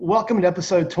Welcome to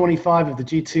episode 25 of the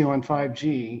G2 on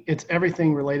 5G. It's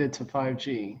everything related to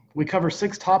 5G. We cover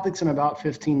 6 topics in about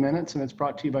 15 minutes, and it's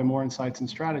brought to you by More Insights and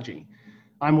Strategy.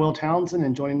 I'm Will Townsend,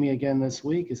 and joining me again this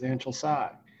week is Anshul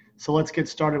Sai. So let's get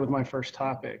started with my first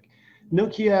topic.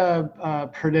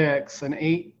 Nokia predicts an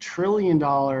 $8 trillion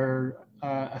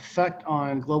effect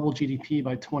on global GDP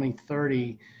by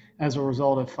 2030 as a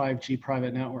result of 5G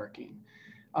private networking.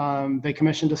 They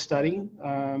commissioned a study,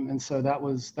 and so that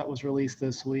was released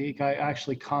this week. I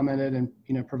actually commented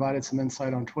and provided some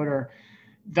insight on Twitter.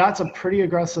 That's a pretty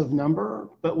aggressive number,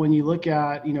 but when you look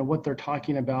at what they're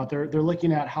talking about, they're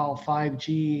looking at how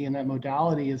 5G and that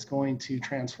modality is going to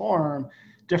transform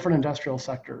different industrial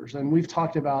sectors. And we've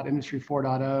talked about Industry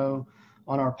 4.0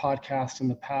 on our podcast in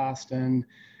the past, and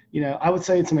I would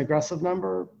say it's an aggressive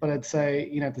number, but I'd say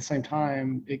at the same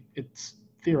time it's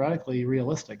theoretically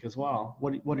realistic as well.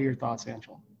 What are your thoughts,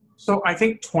 Anshul? So I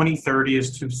think 2030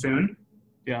 is too soon.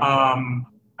 Yeah.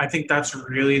 I think that's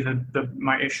really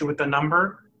my issue with the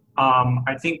number.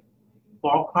 I think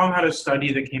Qualcomm had a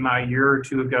study that came out a year or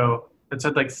two ago that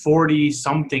said like 40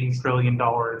 something trillion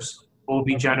dollars will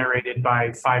be generated by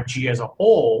 5G as a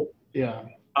whole. Yeah.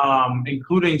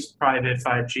 Including private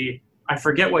 5G. I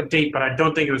forget what date, but I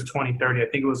don't think it was 2030. I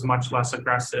think it was much less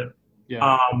aggressive.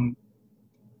 Yeah.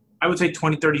 I would say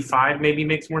 2035 maybe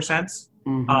makes more sense.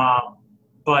 Mm-hmm.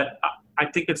 But I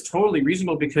think it's totally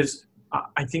reasonable because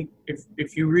I think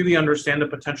if you really understand the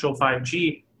potential of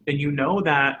 5G, then you know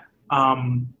that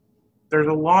there's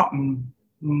a lot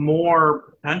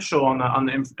more potential on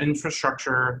the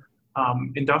infrastructure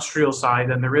industrial side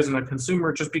than there is in the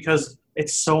consumer, just because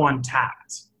it's so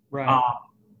untapped. Right.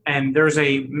 And there's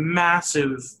a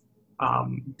massive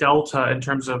delta in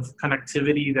terms of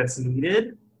connectivity that's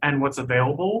needed and what's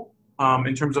available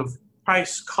in terms of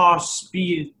price, cost,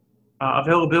 speed,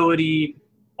 availability.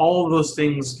 All of those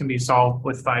things can be solved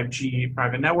with 5G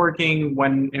private networking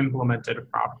when implemented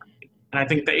properly. And I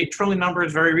think the 8 trillion number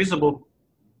is very reasonable.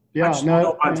 Yeah, I just don't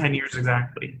know about 10 years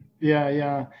exactly.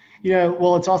 Yeah.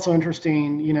 Well, it's also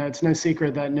interesting, it's no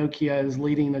secret that Nokia is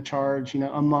leading the charge,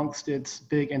 amongst its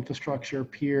big infrastructure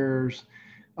peers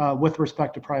with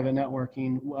respect to private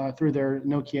networking through their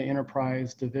Nokia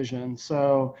Enterprise division.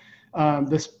 So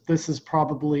this is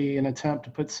probably an attempt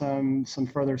to put some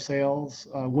further sales,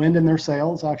 wind in their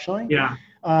sails, actually. Yeah.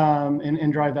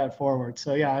 And drive that forward.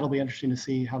 So yeah, it'll be interesting to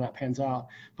see how that pans out.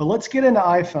 But let's get into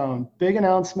iPhone. Big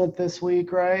announcement this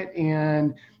week, right?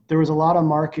 And there was a lot of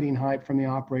marketing hype from the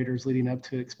operators leading up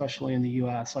to it, especially in the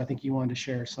US. So I think you wanted to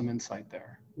share some insight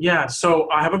there. Yeah, so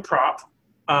I have a prop.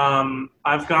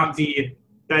 I've got the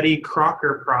Betty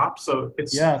Crocker prop. So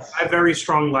Yes. I have very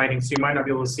strong lighting, so you might not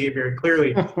be able to see it very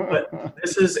clearly. But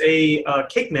this is a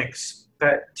cake mix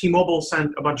that T-Mobile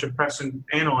sent a bunch of press and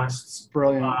analysts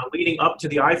leading up to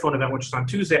the iPhone event, which is on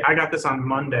Tuesday. I got this on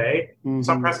Monday. Mm-hmm.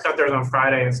 Some press got theirs on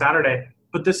Friday and Saturday.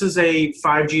 But this is a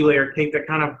 5G layer cake that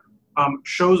kind of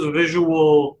shows a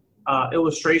visual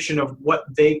illustration of what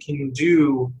they can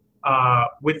do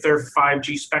with their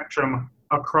 5G spectrum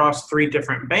across 3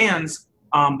 different bands.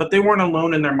 But they weren't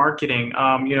alone in their marketing.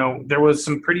 There was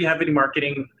some pretty heavy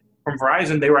marketing from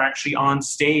Verizon. They were actually on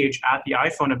stage at the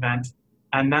iPhone event.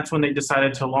 And that's when they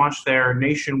decided to launch their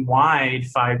nationwide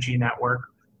 5G network,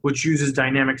 which uses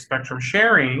dynamic spectrum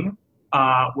sharing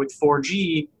with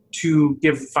 4G to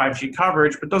give 5G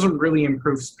coverage, but doesn't really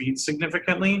improve speed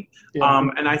significantly. Yeah.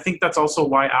 And I think that's also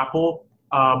why Apple,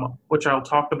 which I'll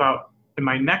talk about in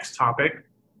my next topic,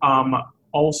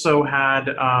 also had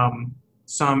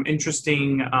some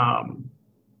interesting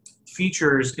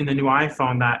features in the new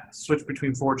iPhone that switch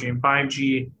between 4G and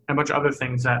 5G and a bunch of other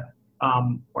things that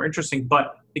were interesting.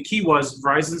 But the key was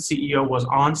Verizon's CEO was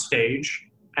on stage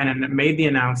and made the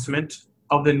announcement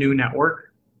of the new network.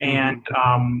 And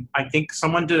I think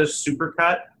someone did a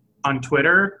supercut on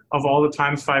Twitter of all the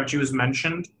times 5G was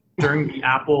mentioned during the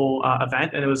Apple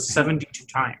event, and it was 72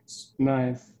 times.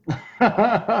 Nice.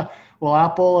 Well,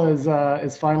 Apple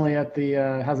is finally at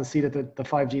has a seat at the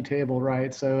 5G table,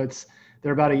 right? So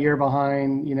they're about a year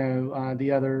behind,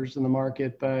 the others in the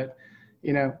market, but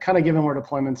kind of given where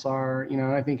deployments are,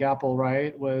 I think Apple,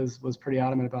 right, was pretty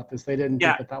adamant about this. They didn't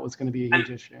think that was going to be a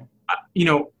huge issue.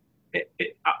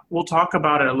 We'll talk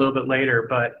about it a little bit later,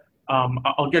 but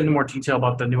I'll get into more detail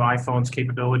about the new iPhone's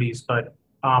capabilities. But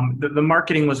the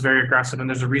marketing was very aggressive, and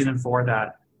there's a reason for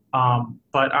that.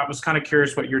 But I was kind of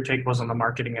curious what your take was on the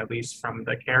marketing, at least from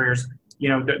the carriers.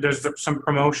 There's some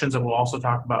promotions that we'll also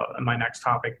talk about in my next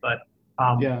topic. But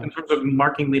in terms of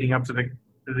marketing leading up to the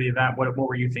event, what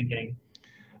were you thinking?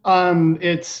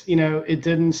 It's, it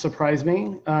didn't surprise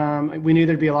me. We knew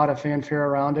there'd be a lot of fanfare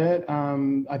around it.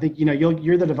 I think,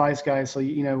 you're the device guy. So,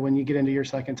 when you get into your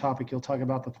second topic, you'll talk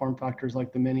about the form factors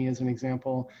like the Mini as an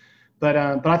example. But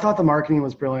I thought the marketing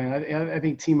was brilliant. I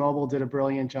think T-Mobile did a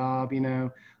brilliant job.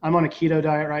 I'm on a keto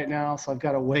diet right now, so I've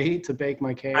got to wait to bake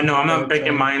my cake. I know I'm not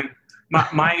baking mine.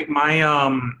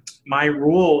 My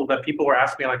rule that people were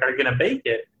asking me, like, are you gonna bake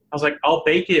it? I was like, I'll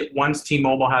bake it once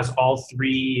T-Mobile has all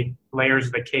 3 layers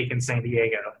of the cake in San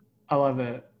Diego. I love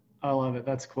it. I love it.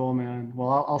 That's cool, man.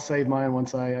 Well, I'll save mine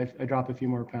once I drop a few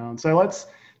more pounds. So let's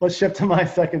shift to my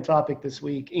second topic this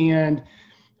week. And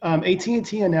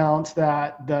AT&T announced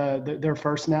that their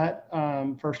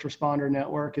FirstNet, first responder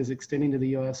network, is extending to the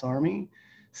U.S. Army,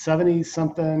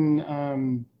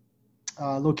 70-something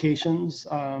locations.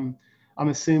 I'm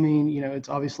assuming, it's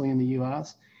obviously in the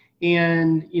U.S.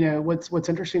 And, what's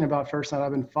interesting about FirstNet,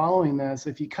 I've been following this.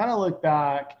 If you kind of look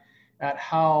back at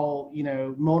how,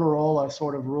 Motorola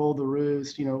sort of ruled the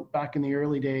roost, back in the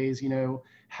early days,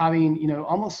 having,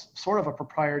 almost sort of a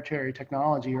proprietary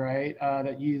technology, right,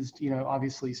 that used,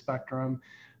 obviously Spectrum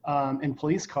in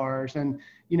police cars. And,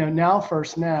 now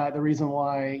FirstNet, the reason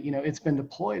why, it's been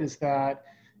deployed is that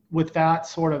with that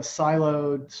sort of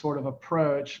siloed sort of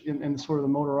approach in sort of the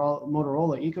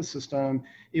Motorola ecosystem,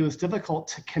 it was difficult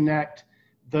to connect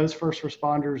those first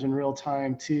responders in real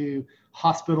time to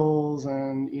hospitals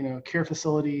and, care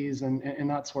facilities and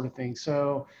that sort of thing.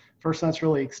 So FirstNet's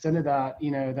really extended that,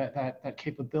 that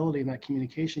capability and that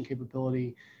communication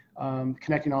capability,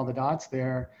 connecting all the dots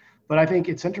there. But I think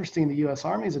it's interesting the U.S.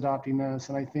 Army is adopting this,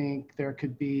 and I think there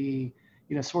could be,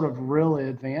 sort of real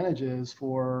advantages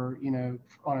for,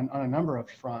 on a number of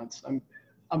fronts.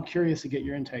 I'm curious to get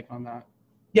your intake on that.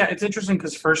 Yeah, it's interesting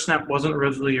because FirstNet wasn't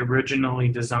really originally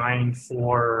designed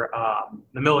for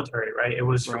the military, right? It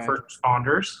was for first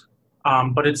responders,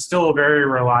 but it's still a very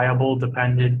reliable,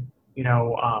 dependent,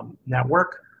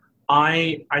 network.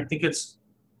 I think it's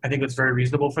very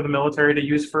reasonable for the military to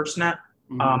use FirstNet.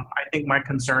 Mm-hmm. I think my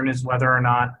concern is whether or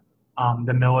not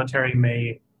the military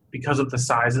may, because of the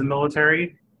size of the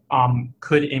military,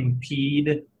 could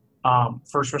impede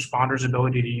first responders'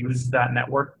 ability to use that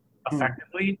network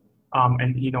effectively.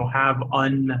 And have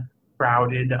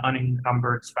uncrowded,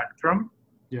 unencumbered spectrum.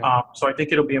 Yeah. So I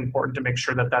think it'll be important to make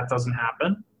sure that doesn't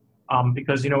happen,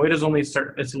 because it is only it's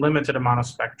a limited amount of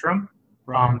spectrum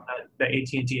that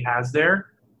AT&T has there,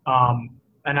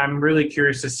 and I'm really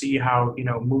curious to see how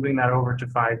moving that over to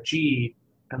 5G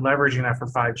and leveraging that for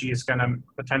 5G is going to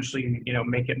potentially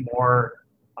make it more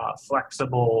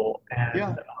flexible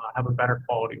and have a better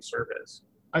quality service.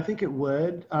 I think it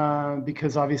would,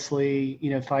 because obviously,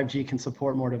 5G can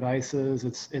support more devices.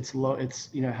 It's low.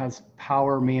 Has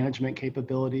power management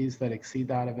capabilities that exceed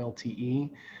that of LTE.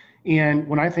 And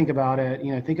when I think about it,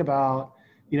 think about,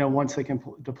 once they can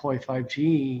deploy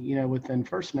 5G, within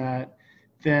FirstNet,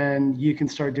 then you can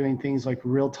start doing things like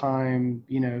real-time,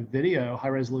 video,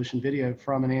 high-resolution video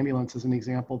from an ambulance, as an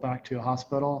example, back to a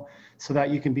hospital, so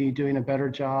that you can be doing a better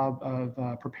job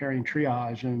of preparing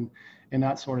triage and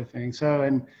that sort of thing. So,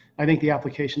 and I think the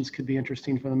applications could be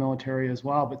interesting for the military as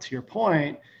well. But to your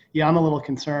point, yeah, I'm a little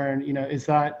concerned, is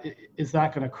that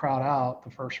going to crowd out the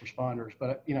first responders?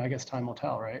 But, I guess time will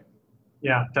tell, right?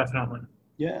 Yeah, definitely.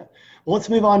 Yeah. Well, let's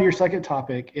move on to your second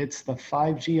topic. It's the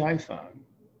 5G iPhone.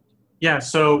 Yeah,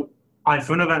 so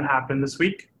iPhone event happened this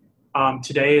week.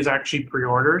 Today is actually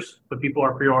pre-orders, but people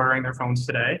are pre-ordering their phones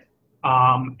today.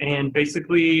 And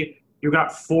basically, you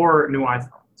got 4 new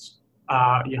iPhones.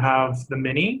 You have the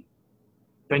Mini,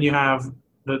 then you have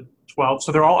the 12.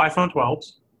 So they're all iPhone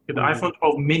 12s. You have the iPhone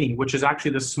 12 Mini, which is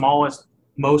actually the smallest,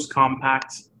 most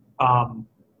compact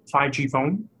 5G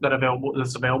phone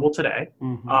that's available today.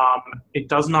 Mm-hmm. It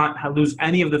does not lose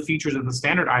any of the features of the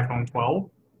standard iPhone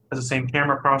 12. Has the same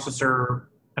camera, processor,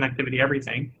 connectivity,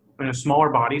 everything, in a smaller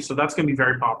body. So that's going to be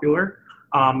very popular.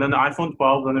 Then the iPhone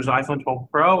 12, then there's the iPhone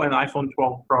 12 Pro and the iPhone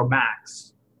 12 Pro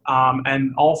Max.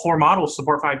 And all 4 models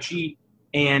support 5G.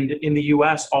 And in the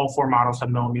US, all 4 models have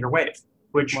millimeter wave,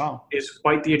 which is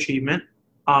quite the achievement,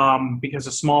 because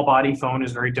a small body phone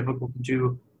is very difficult to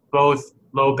do both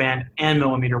low band and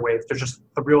millimeter wave. There's just,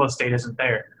 the real estate isn't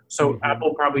there. So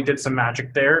Apple probably did some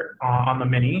magic there on the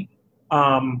Mini.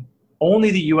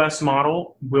 Only the US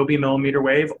model will be millimeter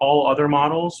wave. All other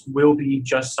models will be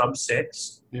just sub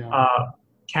 6. Yeah.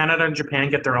 Canada and Japan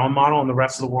get their own model, and the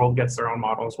rest of the world gets their own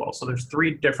model as well. So there's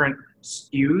 3 different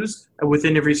SKUs, and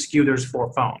within every SKU, there's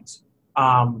 4 phones.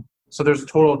 So there's a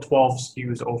total of 12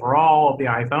 SKUs overall of the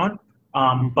iPhone,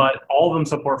 but all of them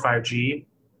support 5G.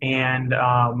 And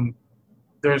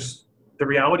the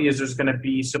reality is there's going to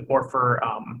be support for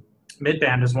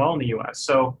mid-band as well in the US.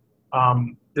 So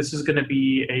This is going to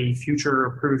be a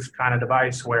future-proof kind of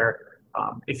device where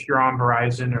if you're on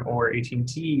Verizon or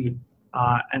AT&T,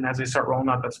 and as they start rolling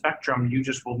out the spectrum, you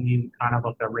just will need kind of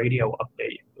like a radio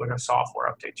update, like a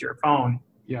software update to your phone.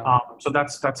 Yeah. So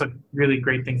that's a really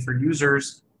great thing for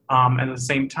users. And at the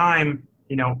same time,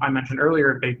 I mentioned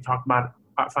earlier they talked about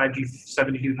 5G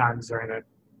 72 times during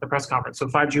the press conference. So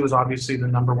 5G was obviously the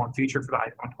number one feature for the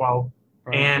iPhone 12,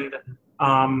 Right. and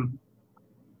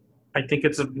I think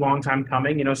it's a long time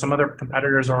coming. Some other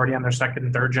competitors are already on their second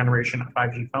and third generation of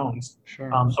 5G phones.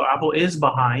 Sure. So Apple is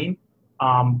behind,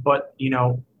 but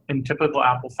in typical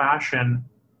Apple fashion,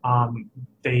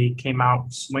 they came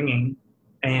out swinging,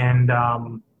 and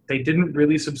they didn't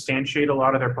really substantiate a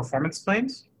lot of their performance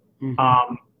claims.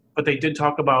 Mm-hmm. But they did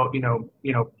talk about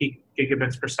peak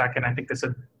gigabits per second. I think they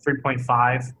said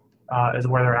 3.5 is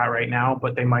where they're at right now,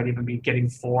 but they might even be getting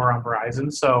 4 on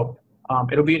Verizon. So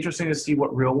it'll be interesting to see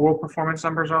what real world performance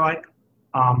numbers are like,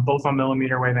 both on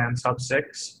millimeter wave and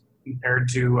sub-6 compared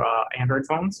to Android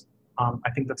phones. I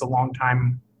think that's a long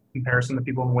time comparison that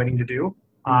people have been waiting to do,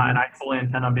 and I fully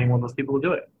intend on being one of those people to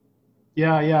do it.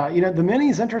 Yeah. The Mini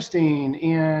is interesting,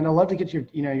 and I'd love to get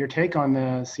your take on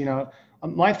this.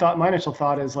 My initial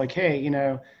thought is like, hey,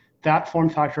 that form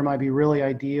factor might be really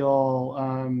ideal,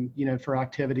 for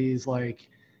activities like,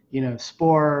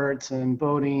 sports and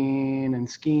boating and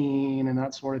skiing and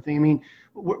that sort of thing. I mean,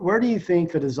 where do you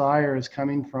think the desire is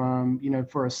coming from,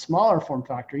 for a smaller form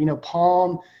factor?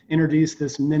 Palm introduced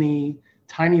this mini,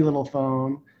 tiny little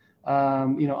phone,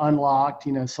 unlocked,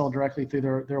 sold directly through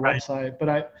their Right. website.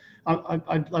 But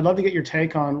I'd love to get your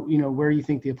take on, where you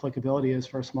think the applicability is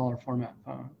for a smaller format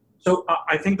phone. So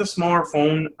I think the smaller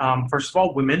phone, first of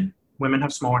all, women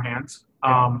have smaller hands.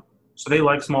 So they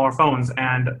like smaller phones,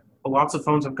 and lots of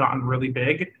phones have gotten really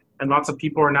big, and lots of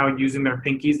people are now using their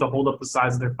pinkies to hold up the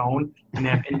size of their phone, and they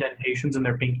have indentations in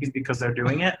their pinkies because they're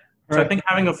doing it. So Right. I think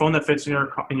having a phone that fits in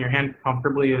your hand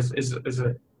comfortably is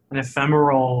an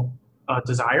ephemeral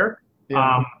desire.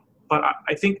 Yeah. But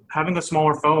I think having a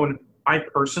smaller phone, I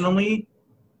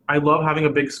love having a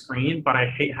big screen, but I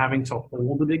hate having to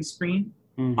hold a big screen.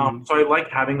 Mm-hmm. So I like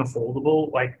having a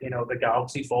foldable, like, the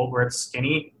Galaxy Fold, where it's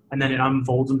skinny and then it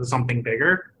unfolds into something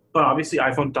bigger. But obviously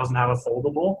iPhone doesn't have a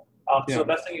foldable. So the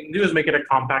best thing you can do is make it a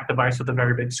compact device with a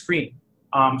very big screen.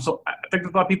 So I think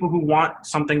there's a lot of people who want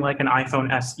something like an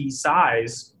iPhone SE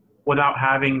size without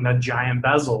having the giant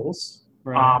bezels,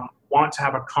 Right. want to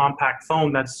have a compact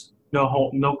phone that's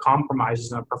no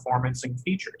compromises in the performance and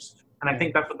features. And I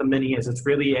think that's what the Mini is. It's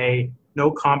really a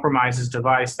no compromises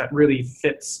device that really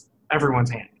fits everyone's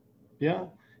hand. Yeah.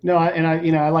 No,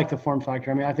 I like the form factor.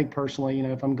 I mean, I think personally,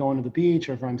 if I'm going to the beach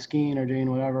or if I'm skiing or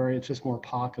doing whatever, it's just more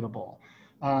pocketable.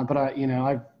 But I've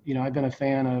been a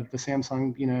fan of the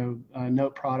Samsung,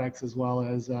 Note products as well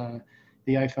as the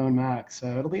iPhone Max.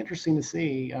 So it'll be interesting to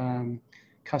see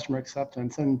customer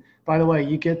acceptance. And by the way,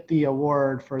 you get the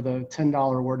award for the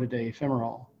 $10 word a day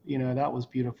ephemeral. That was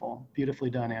beautiful,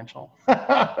 beautifully done, Anshul.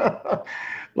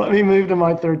 Let me move to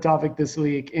my third topic this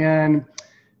week. And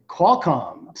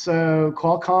Qualcomm. So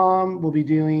Qualcomm will be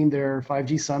doing their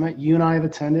 5G summit. You and I have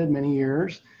attended many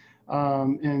years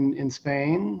in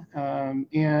Spain,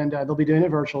 and they'll be doing it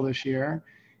virtual this year.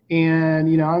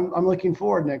 And I'm looking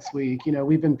forward next week.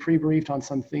 We've been pre-briefed on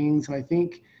some things, and I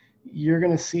think you're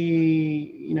going to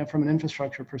see, from an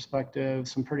infrastructure perspective,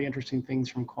 some pretty interesting things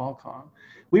from Qualcomm.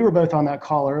 We were both on that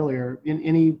call earlier.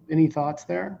 Any thoughts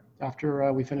there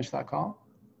after we finished that call?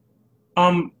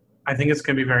 I think it's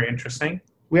going to be very interesting.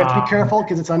 We have to be careful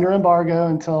because it's under embargo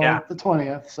until the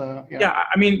 20th. So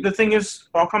I mean, the thing is,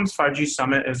 Qualcomm's 5G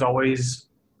Summit is always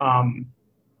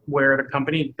where the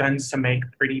company tends to make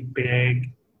pretty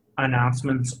big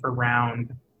announcements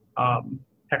around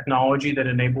technology that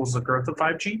enables the growth of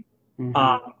 5G.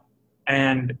 Mm-hmm.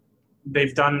 And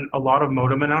they've done a lot of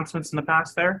modem announcements in the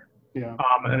past there. Yeah.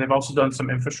 And they've also done some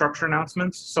infrastructure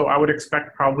announcements. So I would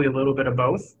expect probably a little bit of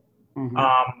both.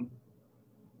 Mm-hmm.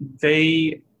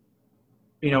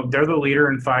 They're the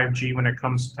leader in 5G when it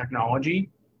comes to technology.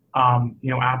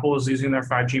 Apple is using their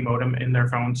 5G modem in their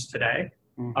phones today.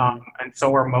 Mm-hmm. And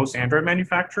so are most Android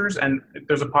manufacturers. And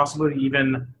there's a possibility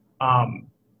even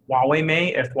Huawei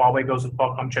may, if Huawei goes with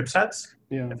Qualcomm chipsets,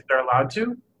 if they're allowed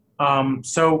to.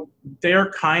 So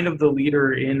they're kind of the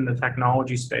leader in the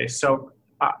technology space. So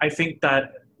I think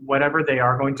that whatever they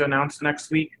are going to announce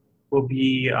next week will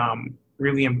be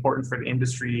really important for the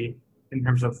industry in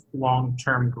terms of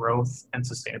long-term growth and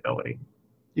sustainability.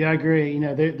 Yeah, I agree.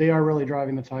 They are really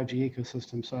driving the 5G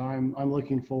ecosystem. So I'm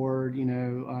looking forward,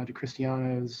 to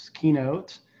Cristiano's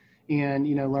keynote and,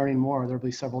 learning more. There'll be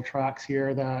several tracks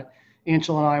here that,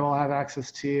 Angela and I will have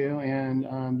access to,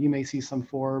 and you may see some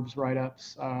Forbes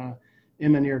write-ups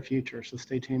in the near future, so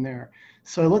stay tuned there.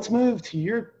 So let's move to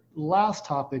your last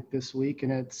topic this week,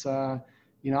 and it's, I've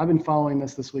been following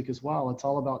this week as well. It's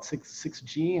all about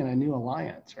 6G and a new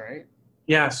alliance, right?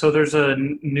 Yeah, so there's a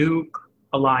new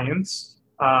alliance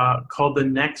called the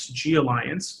NextG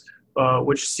Alliance,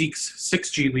 which seeks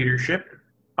 6G leadership,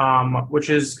 which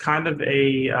is kind of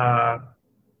a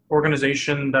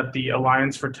organization that the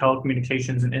Alliance for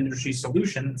Telecommunications and Industry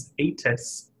Solutions,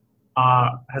 ATIS,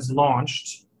 has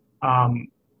launched.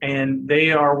 And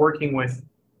they are working with,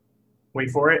 wait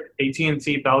for it,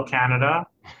 AT&T, Bell Canada,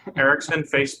 Ericsson,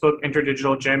 Facebook,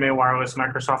 InterDigital, JMA Wireless,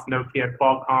 Microsoft, Nokia,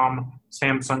 Qualcomm,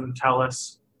 Samsung,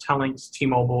 TELUS, Tellinks,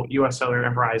 T-Mobile, US Cellular,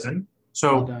 and Verizon.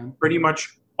 So pretty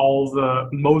much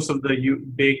most of the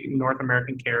big North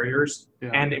American carriers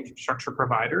and infrastructure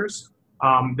providers.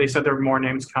 They said there are more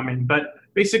names coming, but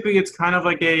basically it's kind of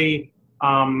like an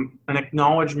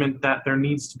acknowledgement that there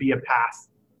needs to be a path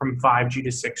from 5G to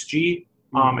 6G,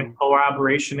 and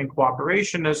collaboration and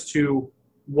cooperation as to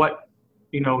what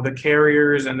the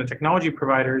carriers and the technology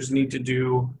providers need to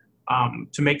do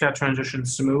to make that transition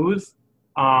smooth,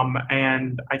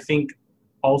 and I think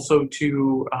also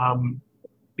to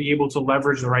be able to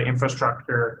leverage the right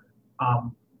infrastructure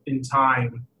in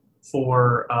time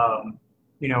for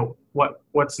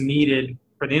what's needed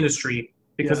for the industry,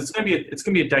 because it's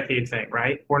gonna be a decade thing,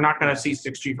 right? We're not gonna see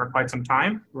 6G for quite some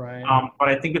time, right? But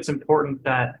I think it's important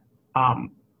that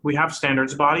we have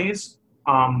standards bodies,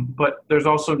 but there's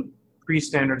also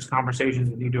pre-standards conversations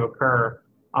that need to occur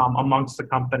amongst the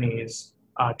companies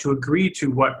to agree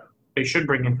to what they should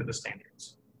bring into the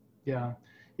standards. Yeah,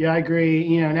 I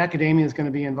agree. And academia is going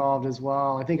to be involved as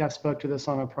well. I think I've spoke to this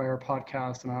on a prior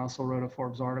podcast, and I also wrote a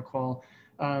Forbes article.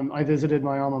 I visited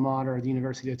my alma mater, the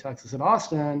University of Texas at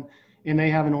Austin, and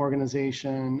they have an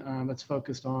organization that's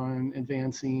focused on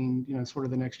advancing, sort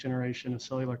of the next generation of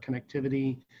cellular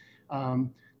connectivity.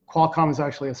 Qualcomm is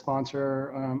actually a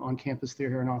sponsor on campus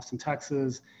here in Austin,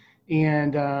 Texas.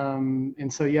 And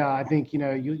so, I think,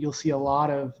 you'll see a lot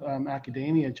of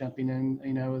academia jumping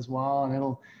in, as well.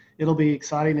 And it'll be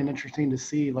exciting and interesting to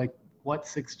see like what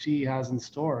 6G has in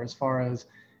store as far as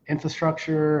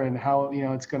infrastructure and how,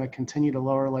 it's going to continue to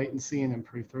lower latency and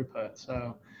improve throughput.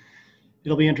 So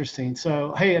it'll be interesting.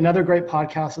 So, hey, another great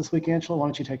podcast this week, Angela. Why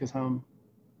don't you take us home?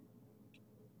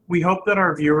 We hope that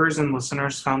our viewers and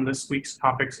listeners found this week's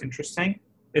topics interesting.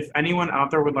 If anyone out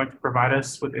there would like to provide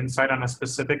us with insight on a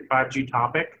specific 5G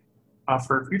topic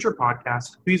for a future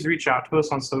podcast, please reach out to us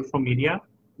on social media.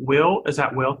 Will is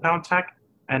at Willtown Tech,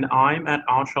 and I'm at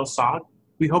Anshel Saad.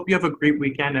 We hope you have a great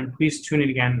weekend, and please tune in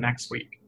again next week.